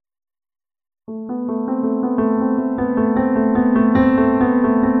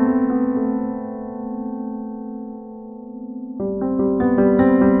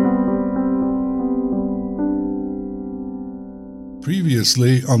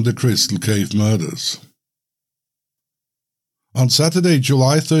Previously on the Crystal Cave Murders. On Saturday,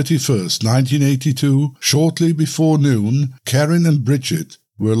 July 31st, 1982, shortly before noon, Karen and Bridget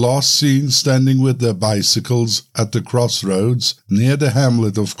were last seen standing with their bicycles at the crossroads near the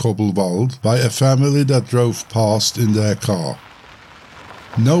hamlet of Koppelwald by a family that drove past in their car.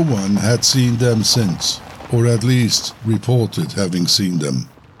 No one had seen them since, or at least reported having seen them.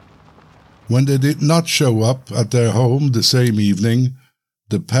 When they did not show up at their home the same evening,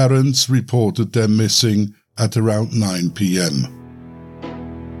 the parents reported them missing at around 9 p.m.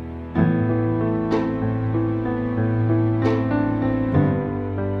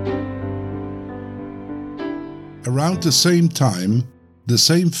 Around the same time, the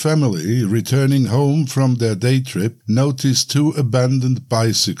same family returning home from their day trip noticed two abandoned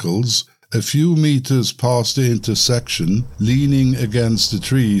bicycles a few meters past the intersection, leaning against the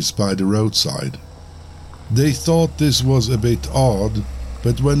trees by the roadside. They thought this was a bit odd,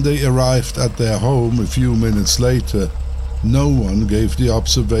 but when they arrived at their home a few minutes later, no one gave the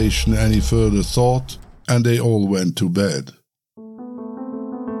observation any further thought, and they all went to bed.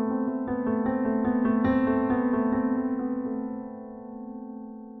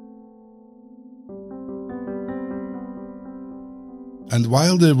 And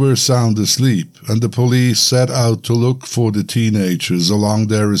while they were sound asleep and the police set out to look for the teenagers along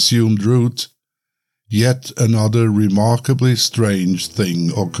their assumed route, yet another remarkably strange thing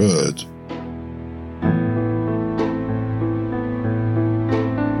occurred.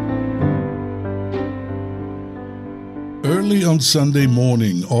 Early on Sunday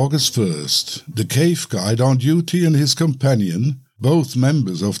morning, August 1st, the cave guide on duty and his companion, both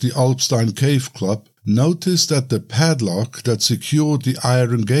members of the Alpstein Cave Club, noticed that the padlock that secured the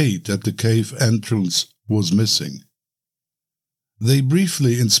iron gate at the cave entrance was missing. They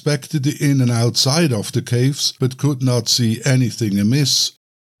briefly inspected the in and outside of the caves, but could not see anything amiss,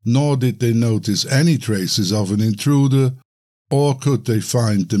 nor did they notice any traces of an intruder, or could they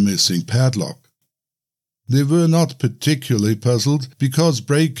find the missing padlock. They were not particularly puzzled because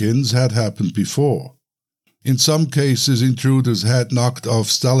break-ins had happened before. In some cases, intruders had knocked off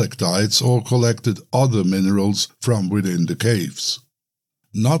stalactites or collected other minerals from within the caves.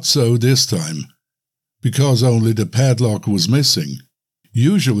 Not so this time, because only the padlock was missing.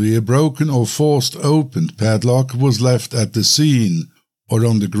 Usually a broken or forced opened padlock was left at the scene or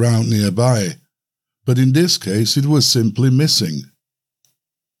on the ground nearby, but in this case it was simply missing.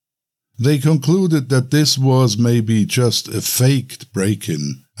 They concluded that this was maybe just a faked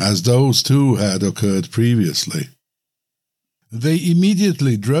break-in, as those two had occurred previously. They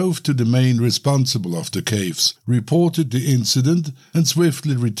immediately drove to the main responsible of the caves, reported the incident, and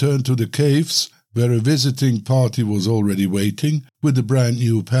swiftly returned to the caves, where a visiting party was already waiting with a brand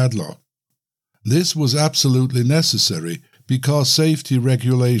new padlock. This was absolutely necessary, because safety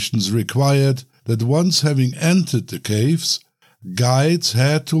regulations required that once having entered the caves, guides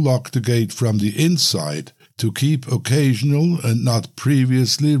had to lock the gate from the inside to keep occasional and not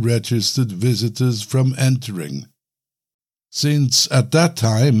previously registered visitors from entering. Since at that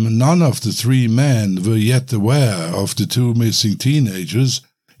time none of the three men were yet aware of the two missing teenagers,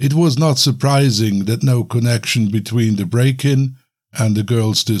 it was not surprising that no connection between the break-in and the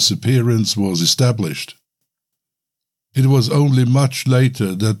girl's disappearance was established. It was only much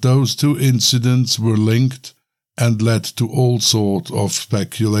later that those two incidents were linked and led to all sorts of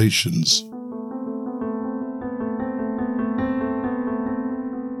speculations.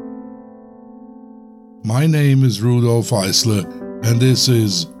 My name is Rudolf Eisler, and this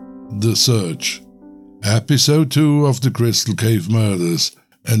is The Search, Episode 2 of the Crystal Cave Murders,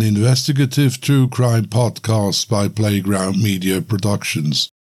 an investigative true crime podcast by Playground Media Productions.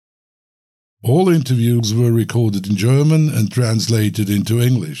 All interviews were recorded in German and translated into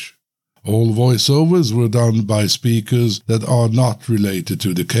English. All voiceovers were done by speakers that are not related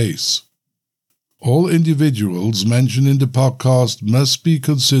to the case. All individuals mentioned in the podcast must be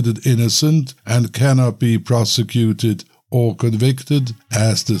considered innocent and cannot be prosecuted or convicted,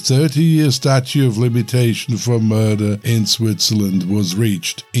 as the 30-year statute of limitation for murder in Switzerland was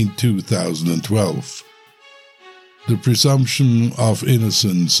reached in 2012. The presumption of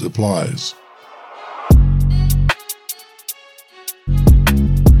innocence applies.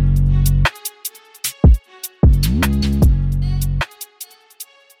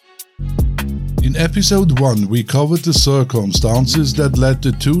 In episode 1, we covered the circumstances that led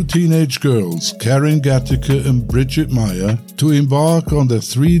the two teenage girls, Karen Gatteke and Bridget Meyer, to embark on the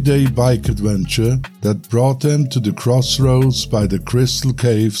 3-day bike adventure that brought them to the crossroads by the Crystal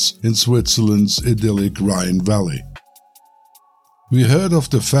Caves in Switzerland's idyllic Rhine Valley. We heard of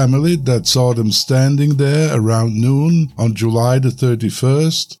the family that saw them standing there around noon on July the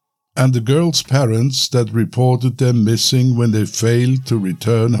 31st, and the girl's parents that reported them missing when they failed to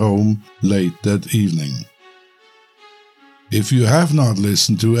return home late that evening. If you have not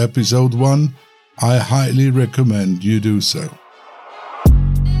listened to episode 1, I highly recommend you do so.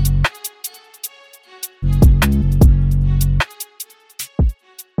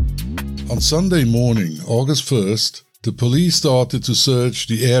 On Sunday morning, August 1st, the police started to search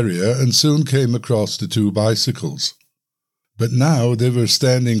the area and soon came across the 2 bicycles. But now they were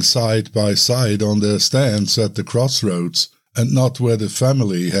standing side by side on their stands at the crossroads and not where the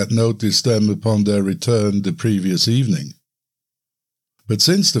family had noticed them upon their return the previous evening. But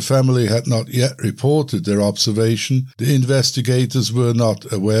since the family had not yet reported their observation, the investigators were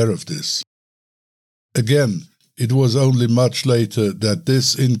not aware of this. Again, it was only much later that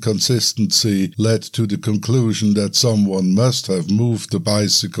this inconsistency led to the conclusion that someone must have moved the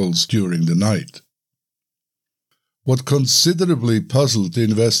bicycles during the night. What considerably puzzled the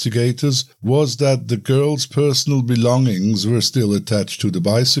investigators was that the girls' personal belongings were still attached to the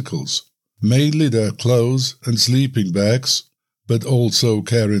bicycles, mainly their clothes and sleeping bags, but also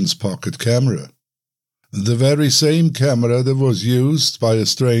Karen's pocket camera. The very same camera that was used by a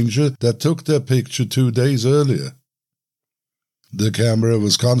stranger that took their picture 2 days earlier. The camera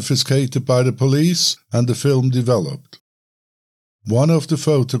was confiscated by the police and the film developed. One of the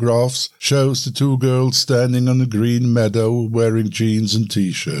photographs shows the 2 girls standing on a green meadow wearing jeans and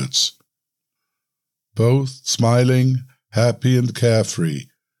t-shirts. Both smiling, happy and carefree,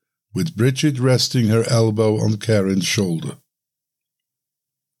 with Bridget resting her elbow on Karen's shoulder.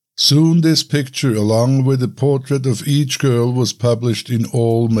 Soon this picture, along with a portrait of each girl, was published in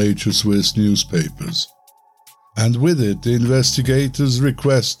all major Swiss newspapers. And with it the investigators'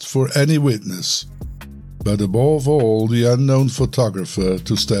 request for any witness, but above all the unknown photographer,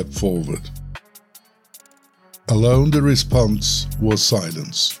 to step forward. Alone the response was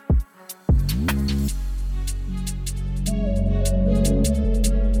silence.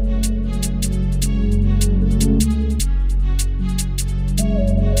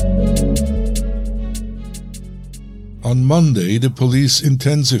 On Monday, the police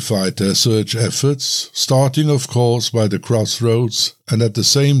intensified their search efforts, starting of course by the crossroads, and at the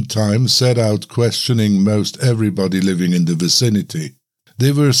same time set out questioning most everybody living in the vicinity.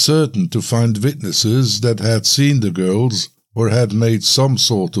 They were certain to find witnesses that had seen the girls or had made some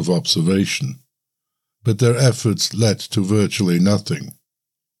sort of observation. But their efforts led to virtually nothing.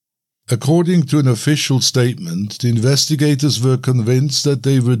 According to an official statement, the investigators were convinced that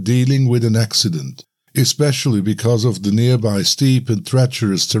they were dealing with an accident, especially because of the nearby steep and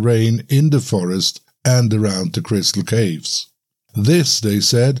treacherous terrain in the forest and around the Crystal Caves. This, they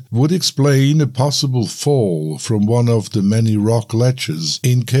said, would explain a possible fall from one of the many rock ledges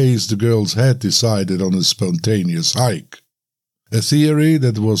in case the girls had decided on a spontaneous hike. A theory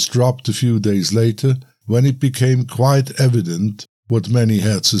that was dropped a few days later when it became quite evident what many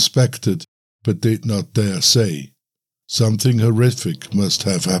had suspected but did not dare say. Something horrific must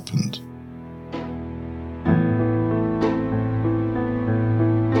have happened.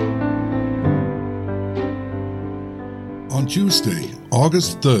 On Tuesday,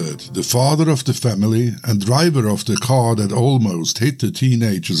 August 3rd, the father of the family and driver of the car that almost hit the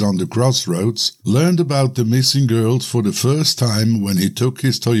teenagers on the crossroads learned about the missing girls for the first time when he took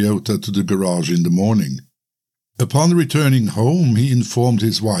his Toyota to the garage in the morning. Upon returning home, he informed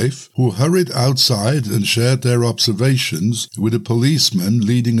his wife, who hurried outside and shared their observations with a policeman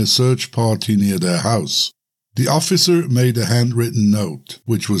leading a search party near their house. The officer made a handwritten note,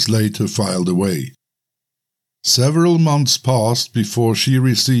 which was later filed away. Several months passed before she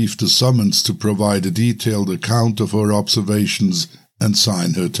received a summons to provide a detailed account of her observations and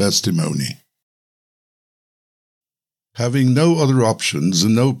sign her testimony. Having no other options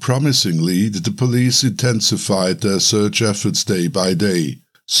and no promising lead, the police intensified their search efforts day by day,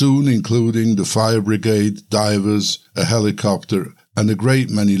 soon including the fire brigade, divers, a helicopter, and a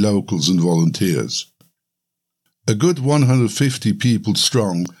great many locals and volunteers. A good 150 people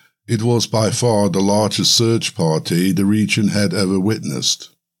strong, it was by far the largest search party the region had ever witnessed.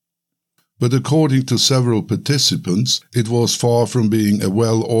 But according to several participants, it was far from being a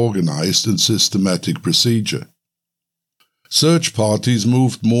well-organized and systematic procedure. Search parties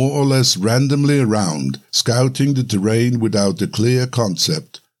moved more or less randomly around, scouting the terrain without a clear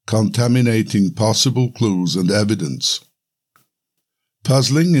concept, contaminating possible clues and evidence.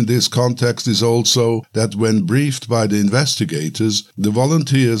 Puzzling in this context is also that when briefed by the investigators, the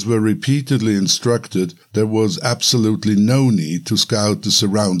volunteers were repeatedly instructed there was absolutely no need to scout the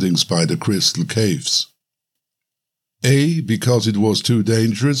surroundings by the Crystal Caves. A, because it was too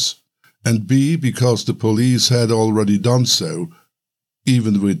dangerous, and B, because the police had already done so,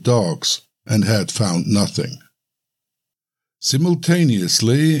 even with dogs, and had found nothing.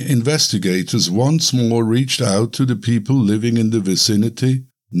 Simultaneously, investigators once more reached out to the people living in the vicinity,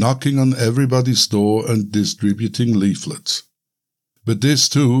 knocking on everybody's door and distributing leaflets. But this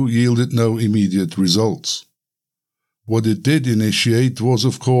too yielded no immediate results. What it did initiate was,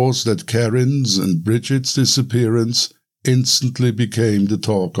 of course, that Karen's and Bridget's disappearance instantly became the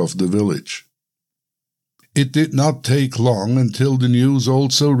talk of the village. It did not take long until the news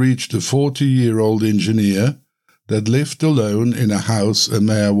also reached a 40-year-old engineer that lived alone in a house a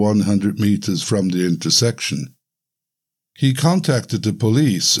mere 100 meters from the intersection. He contacted the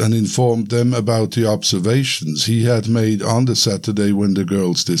police and informed them about the observations he had made on the Saturday when the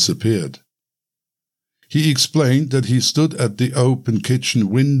girls disappeared. He explained that he stood at the open kitchen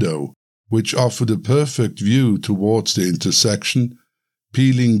window, which offered a perfect view towards the intersection,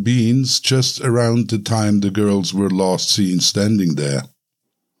 peeling beans just around the time the girls were last seen standing there.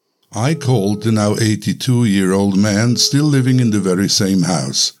 I called the now 82-year-old man still living in the very same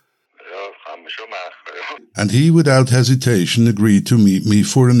house, and he without hesitation agreed to meet me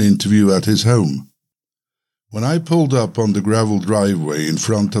for an interview at his home. When I pulled up on the gravel driveway in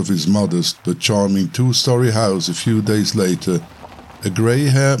front of his modest but charming two-story house a few days later, a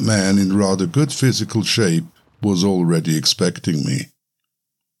grey-haired man in rather good physical shape was already expecting me.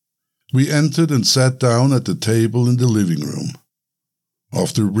 We entered and sat down at the table in the living room.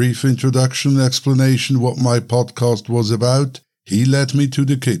 After a brief introduction and explanation what my podcast was about, he led me to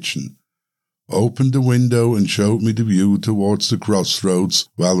the kitchen, opened the window and showed me the view towards the crossroads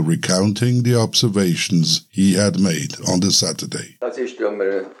while recounting the observations he had made on the Saturday.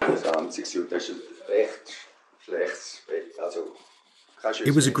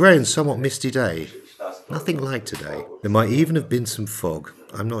 It was a grey and somewhat misty day. Nothing like today. There might even have been some fog,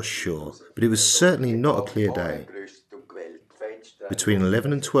 I'm not sure, but it was certainly not a clear day. Between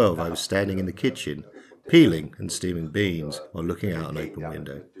 11 and 12 I was standing in the kitchen, peeling and steaming beans while looking out an open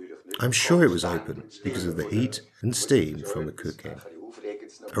window. I'm sure it was open because of the heat and steam from the cooking.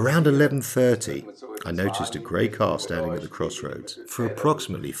 Around 11:30, I noticed a grey car standing at the crossroads for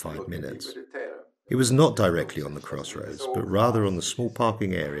approximately 5 minutes. It was not directly on the crossroads, but rather on the small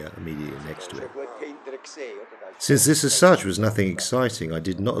parking area immediately next to it. Since this as such was nothing exciting, I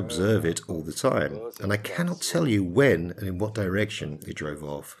did not observe it all the time, and I cannot tell you when and in what direction it drove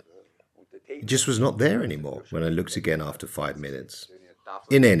off. It just was not there anymore when I looked again after 5 minutes.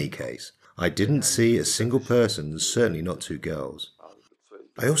 In any case, I didn't see a single person, certainly not two girls.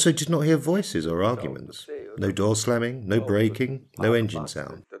 I also did not hear voices or arguments. No door slamming, no braking, no engine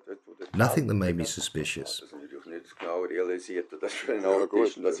sound. Nothing that made me suspicious.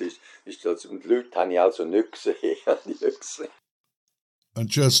 And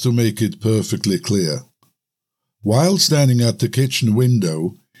just to make it perfectly clear, while standing at the kitchen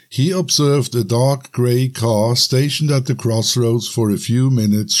window, he observed a dark grey car stationed at the crossroads for a few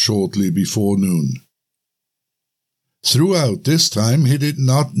minutes shortly before noon. Throughout this time he did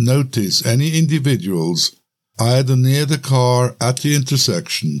not notice any individuals either near the car at the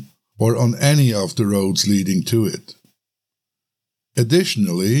intersection or on any of the roads leading to it.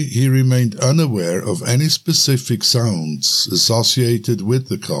 Additionally, he remained unaware of any specific sounds associated with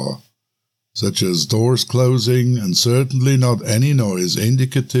the car, such as doors closing, and certainly not any noise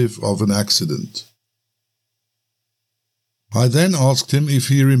indicative of an accident. I then asked him if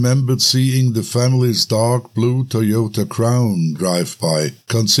he remembered seeing the family's dark blue Toyota Crown drive by,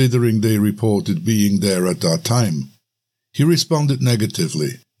 considering they reported being there at that time. He responded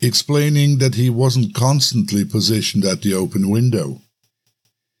negatively, explaining that he wasn't constantly positioned at the open window.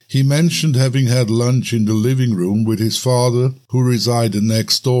 He mentioned having had lunch in the living room with his father, who resided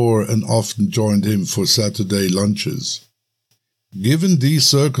next door and often joined him for Saturday lunches. Given these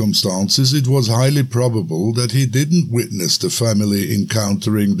circumstances, it was highly probable that he didn't witness the family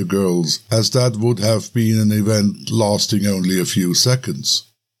encountering the girls, as that would have been an event lasting only a few seconds.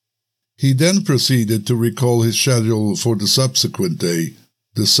 He then proceeded to recall his schedule for the subsequent day,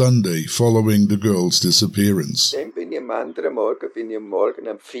 the Sunday following the girls' disappearance. The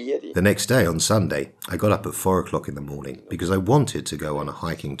next day, on Sunday, I got up at 4 o'clock in the morning because I wanted to go on a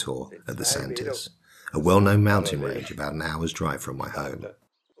hiking tour at the Santis, a well-known mountain range about an hour's drive from my home.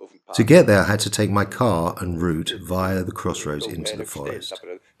 To get there, I had to take my car and route via the crossroads into the forest.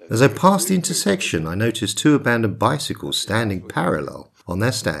 As I passed the intersection, I noticed 2 abandoned bicycles standing parallel on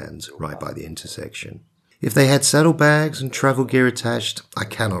their stands right by the intersection. If they had saddlebags and travel gear attached, I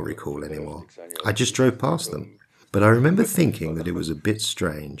cannot recall anymore. I just drove past them. But I remember thinking that it was a bit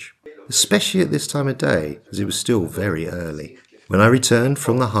strange. especially at this time of day, as it was still very early. When I returned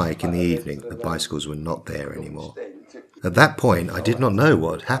from the hike in the evening, the bicycles were not there anymore. At that point, I did not know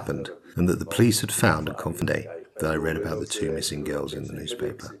what had happened, and that the police had found and confirmed that I read about the 2 missing girls in the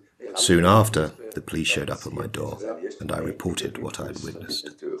newspaper. Soon after, the police showed up at my door, and I reported what I had witnessed.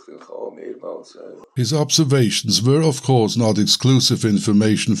 His observations were of course not exclusive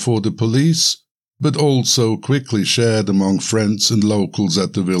information for the police, but also quickly shared among friends and locals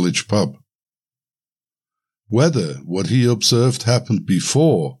at the village pub. Whether what he observed happened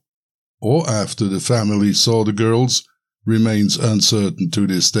before or after the family saw the girls remains uncertain to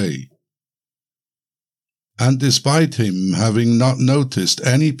this day. And despite him having not noticed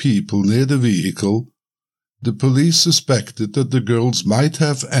any people near the vehicle, the police suspected that the girls might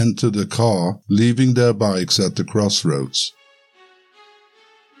have entered a car, leaving their bikes at the crossroads.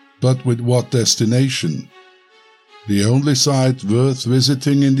 But with what destination? The only site worth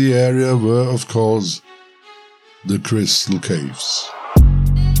visiting in the area were, of course, the Crystal Caves.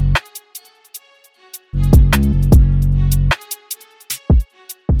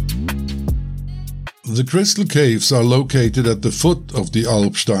 The Crystal Caves are located at the foot of the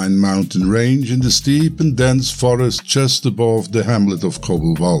Alpstein mountain range in the steep and dense forest just above the hamlet of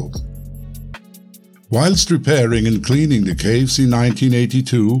Kobbelwald. Whilst repairing and cleaning the caves in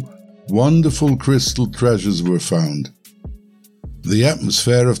 1982, wonderful crystal treasures were found. The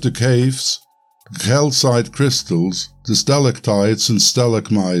atmosphere of the caves, calcite crystals, the stalactites and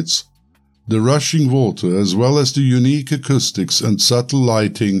stalagmites, the rushing water as well as the unique acoustics and subtle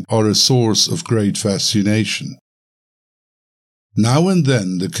lighting are a source of great fascination. Now and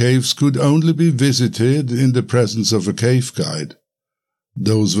then the caves could only be visited in the presence of a cave guide.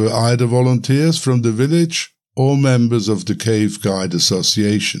 Those were either volunteers from the village or members of the Cave Guide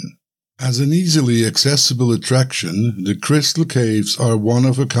Association. As an easily accessible attraction, the Crystal Caves are one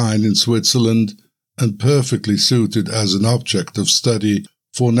of a kind in Switzerland and perfectly suited as an object of study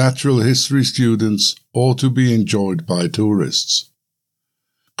for natural history students or to be enjoyed by tourists.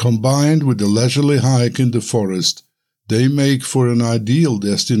 Combined with a leisurely hike in the forest, they make for an ideal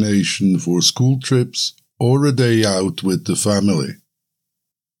destination for school trips or a day out with the family.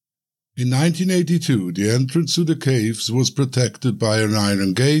 In 1982, the entrance to the caves was protected by an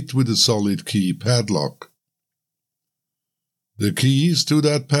iron gate with a solid key padlock. The keys to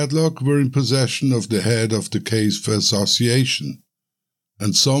that padlock were in possession of the head of the Cave Association,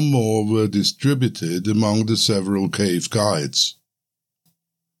 and some more were distributed among the several cave guides.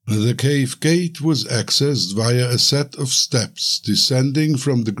 The cave gate was accessed via a set of steps descending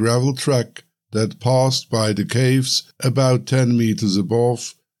from the gravel track that passed by the caves about 10 meters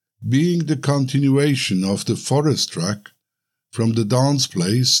above, being the continuation of the forest track from the dance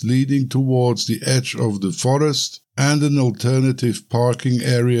place leading towards the edge of the forest and an alternative parking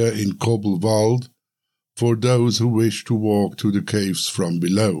area in Kobbelwald for those who wish to walk to the caves from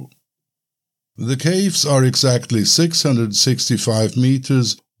below. The caves are exactly 665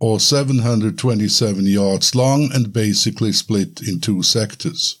 meters or 727 yards long and basically split in 2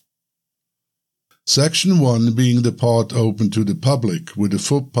 sectors. Section 1 being the part open to the public with a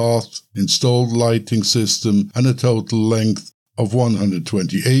footpath, installed lighting system and a total length of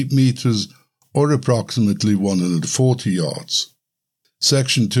 128 meters or approximately 140 yards.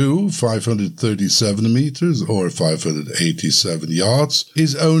 Section 2, 537 meters or 587 yards,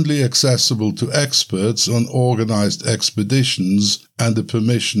 is only accessible to experts on organized expeditions and the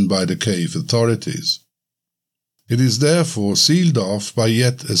permission by the cave authorities. It is therefore sealed off by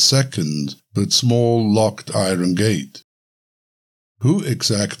yet a second but small locked iron gate. Who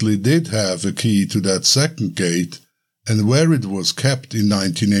exactly did have a key to that second gate and where it was kept in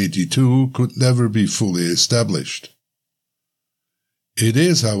 1982 could never be fully established. It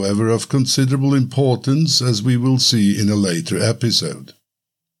is, however, of considerable importance, as we will see in a later episode.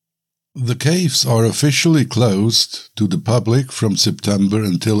 The caves are officially closed to the public from September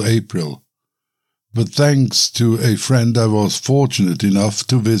until April, but thanks to a friend I was fortunate enough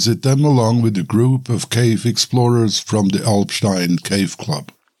to visit them along with a group of cave explorers from the Alpstein Cave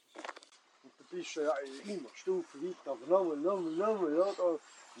Club.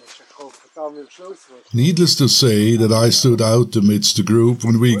 Needless to say that I stood out amidst the group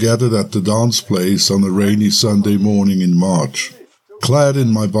when we gathered at the dance place on a rainy Sunday morning in March. Clad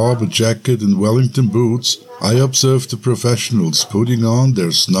in my barber jacket and Wellington boots, I observed the professionals putting on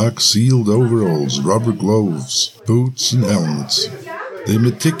their snug sealed overalls, rubber gloves, boots and helmets. They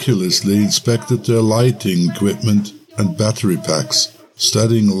meticulously inspected their lighting equipment and battery packs,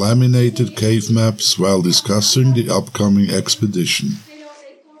 studying laminated cave maps while discussing the upcoming expedition.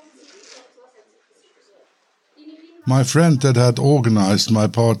 My friend that had organized my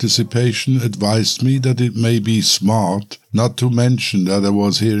participation advised me that it may be smart not to mention that I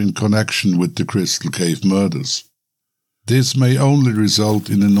was here in connection with the Crystal Cave murders. This may only result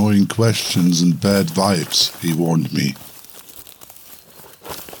in annoying questions and bad vibes, he warned me.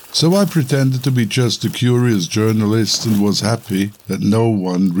 So I pretended to be just a curious journalist and was happy that no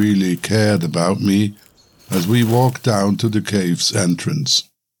one really cared about me as we walked down to the cave's entrance.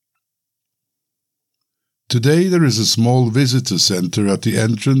 Today there is a small visitor center at the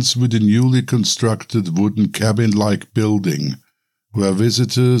entrance with a newly constructed wooden cabin-like building, where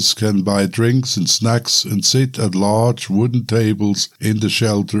visitors can buy drinks and snacks and sit at large wooden tables in the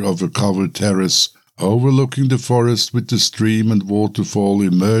shelter of a covered terrace overlooking the forest with the stream and waterfall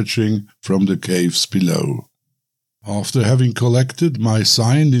emerging from the caves below. After having collected my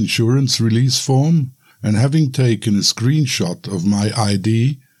signed insurance release form and having taken a screenshot of my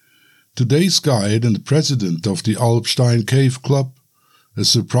ID, today's guide and president of the Alpstein Cave Club, a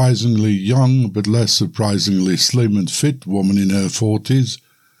surprisingly young but less surprisingly slim and fit woman in her 40s,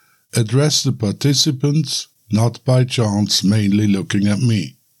 addressed the participants, not by chance mainly looking at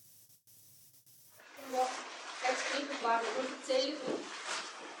me.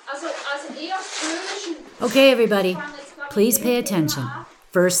 Okay, everybody, please pay attention.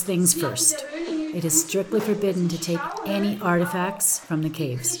 First things first. It is strictly forbidden to take any artifacts from the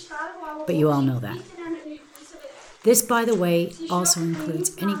caves, but you all know that. This, by the way, also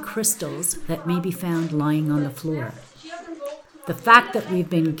includes any crystals that may be found lying on the floor. The fact that we've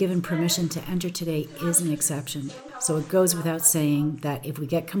been given permission to enter today is an exception, so it goes without saying that if we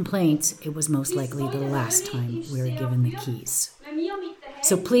get complaints, it was most likely the last time we were given the keys.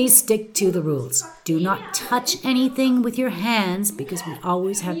 So please stick to the rules. Do not touch anything with your hands because we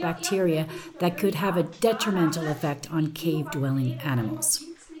always have bacteria that could have a detrimental effect on cave-dwelling animals.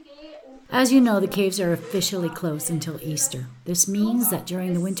 As you know, the caves are officially closed until Easter. This means that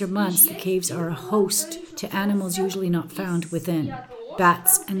during the winter months, the caves are a host to animals usually not found within.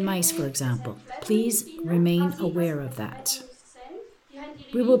 Bats and mice, for example. Please remain aware of that.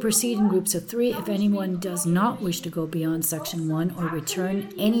 We will proceed in groups of 3. If anyone does not wish to go beyond Section 1 or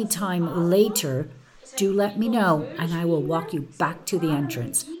return any time later, do let me know and I will walk you back to the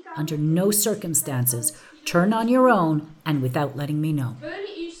entrance. Under no circumstances, turn on your own and without letting me know.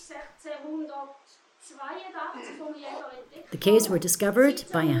 The caves were discovered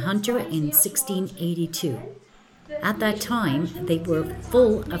by a hunter in 1682. At that time, they were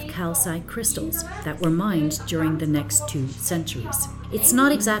full of calcite crystals that were mined during the next 2 centuries. It's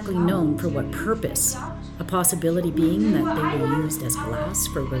not exactly known for what purpose, a possibility being that they were used as glass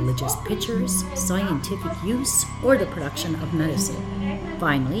for religious pictures, scientific use, or the production of medicine.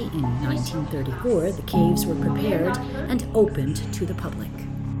 Finally, in 1934, the caves were prepared and opened to the public.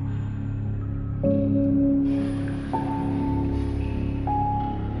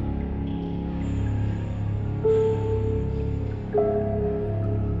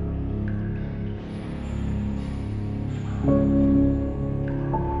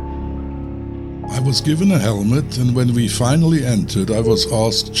 I was given a helmet, and when we finally entered, I was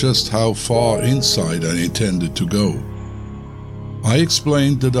asked just how far inside I intended to go. I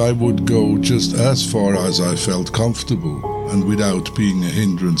explained that I would go just as far as I felt comfortable and without being a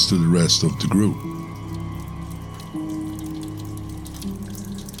hindrance to the rest of the group.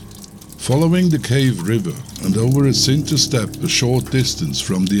 Following the cave river and over a cinder step a short distance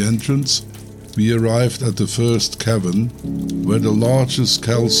from the entrance, we arrived at the first cavern, where the largest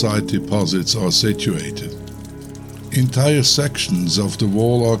calcite deposits are situated. Entire sections of the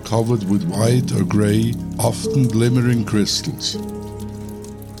wall are covered with white or grey, often glimmering crystals.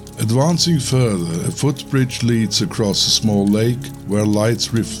 Advancing further, a footbridge leads across a small lake where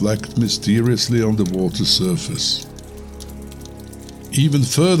lights reflect mysteriously on the water surface. Even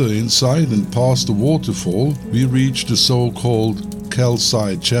further inside and past the waterfall, we reach the so-called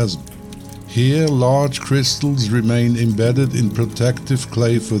calcite chasm. Here, large crystals remain embedded in protective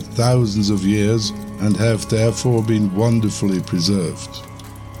clay for thousands of years and have therefore been wonderfully preserved.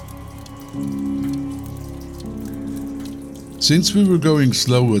 Since we were going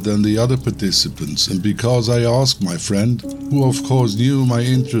slower than the other participants, and because I asked my friend, who of course knew my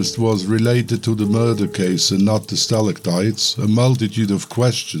interest was related to the murder case and not the stalactites, a multitude of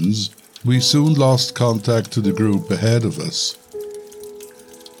questions, we soon lost contact to the group ahead of us.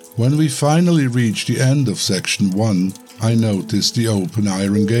 When we finally reached the end of Section 1, I noticed the open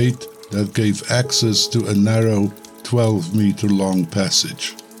iron gate that gave access to a narrow 12-meter-long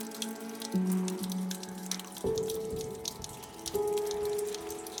passage.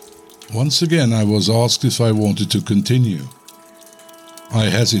 Once again I was asked if I wanted to continue. I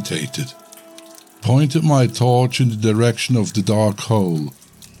hesitated. pointed my torch in the direction of the dark hole,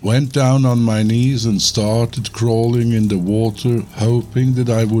 went down on my knees and started crawling in the water, hoping that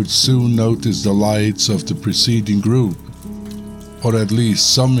I would soon notice the lights of the preceding group, or at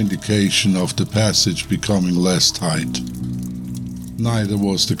least some indication of the passage becoming less tight. Neither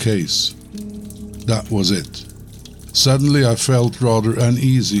was the case. That was it. Suddenly I felt rather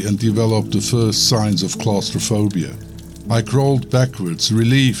uneasy and developed the first signs of claustrophobia. I crawled backwards,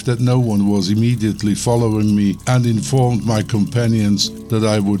 relieved that no one was immediately following me, and informed my companions that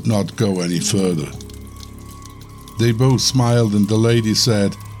I would not go any further. They both smiled and the lady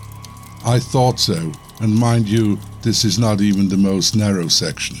said, "I thought so, and mind you, this is not even the most narrow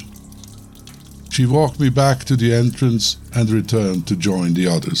section." She walked me back to the entrance and returned to join the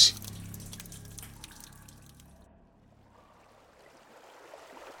others.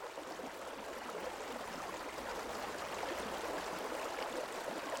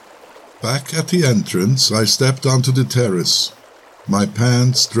 Back at the entrance, I stepped onto the terrace, my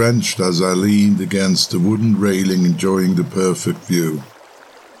pants drenched as I leaned against the wooden railing enjoying the perfect view.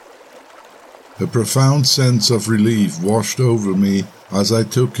 A profound sense of relief washed over me as I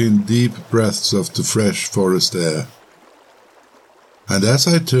took in deep breaths of the fresh forest air. And as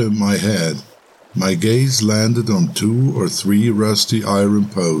I turned my head, my gaze landed on 2 or 3 rusty iron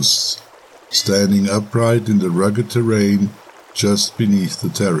posts, standing upright in the rugged terrain just beneath the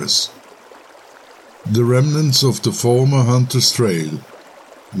terrace. The remnants of the former Hunter's Trail,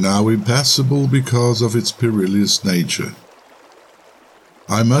 now impassable because of its perilous nature.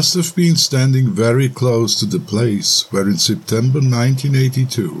 I must have been standing very close to the place where in September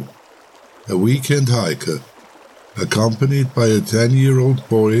 1982, a weekend hiker, accompanied by a 10-year-old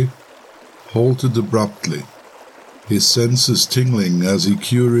boy, halted abruptly, his senses tingling as he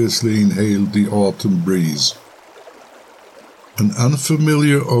curiously inhaled the autumn breeze. An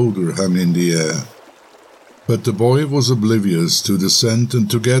unfamiliar odor hung in the air. But the boy was oblivious to the scent, and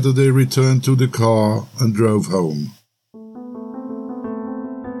together they returned to the car and drove home.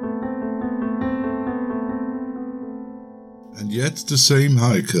 And yet the same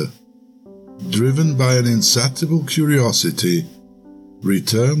hiker, driven by an insatiable curiosity,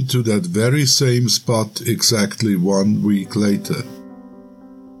 returned to that very same spot exactly 1 week later.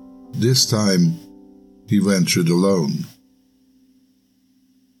 This time, he ventured alone.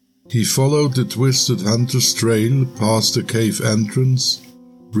 He followed the twisted Hunter's Trail past the cave entrance,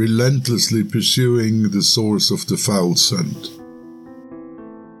 relentlessly pursuing the source of the foul scent.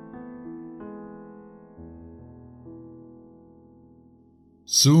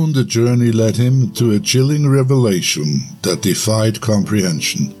 Soon the journey led him to a chilling revelation that defied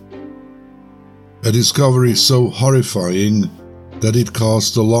comprehension. A discovery so horrifying that it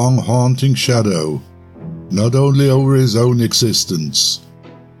cast a long haunting shadow, not only over his own existence,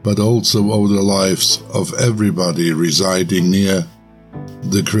 but also over the lives of everybody residing near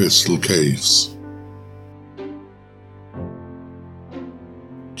the Crystal Caves.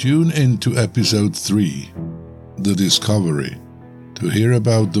 Tune in to episode 3, The Discovery, to hear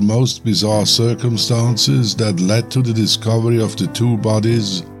about the most bizarre circumstances that led to the discovery of the 2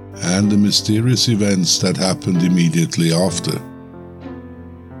 bodies and the mysterious events that happened immediately after.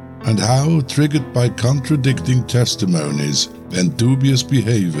 And how, triggered by contradicting testimonies and dubious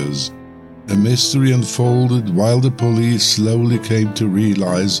behaviors, a mystery unfolded while the police slowly came to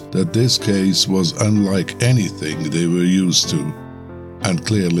realize that this case was unlike anything they were used to, and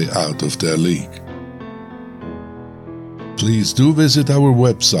clearly out of their league. Please do visit our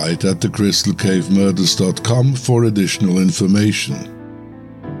website at thecrystalcavemurders.com for additional information,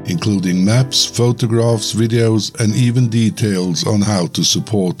 including maps, photographs, videos, and even details on how to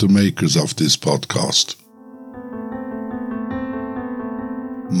support the makers of this podcast.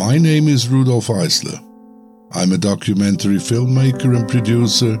 My name is Rudolf Eisler. I'm a documentary filmmaker and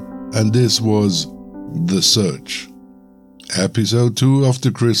producer, and this was The Search, Episode 2 of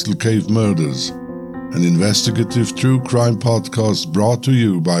The Crystal Cave Murders, an investigative true crime podcast brought to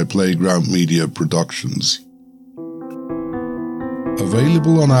you by Playground Media Productions.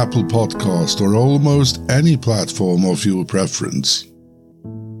 Available on Apple Podcast or almost any platform of your preference.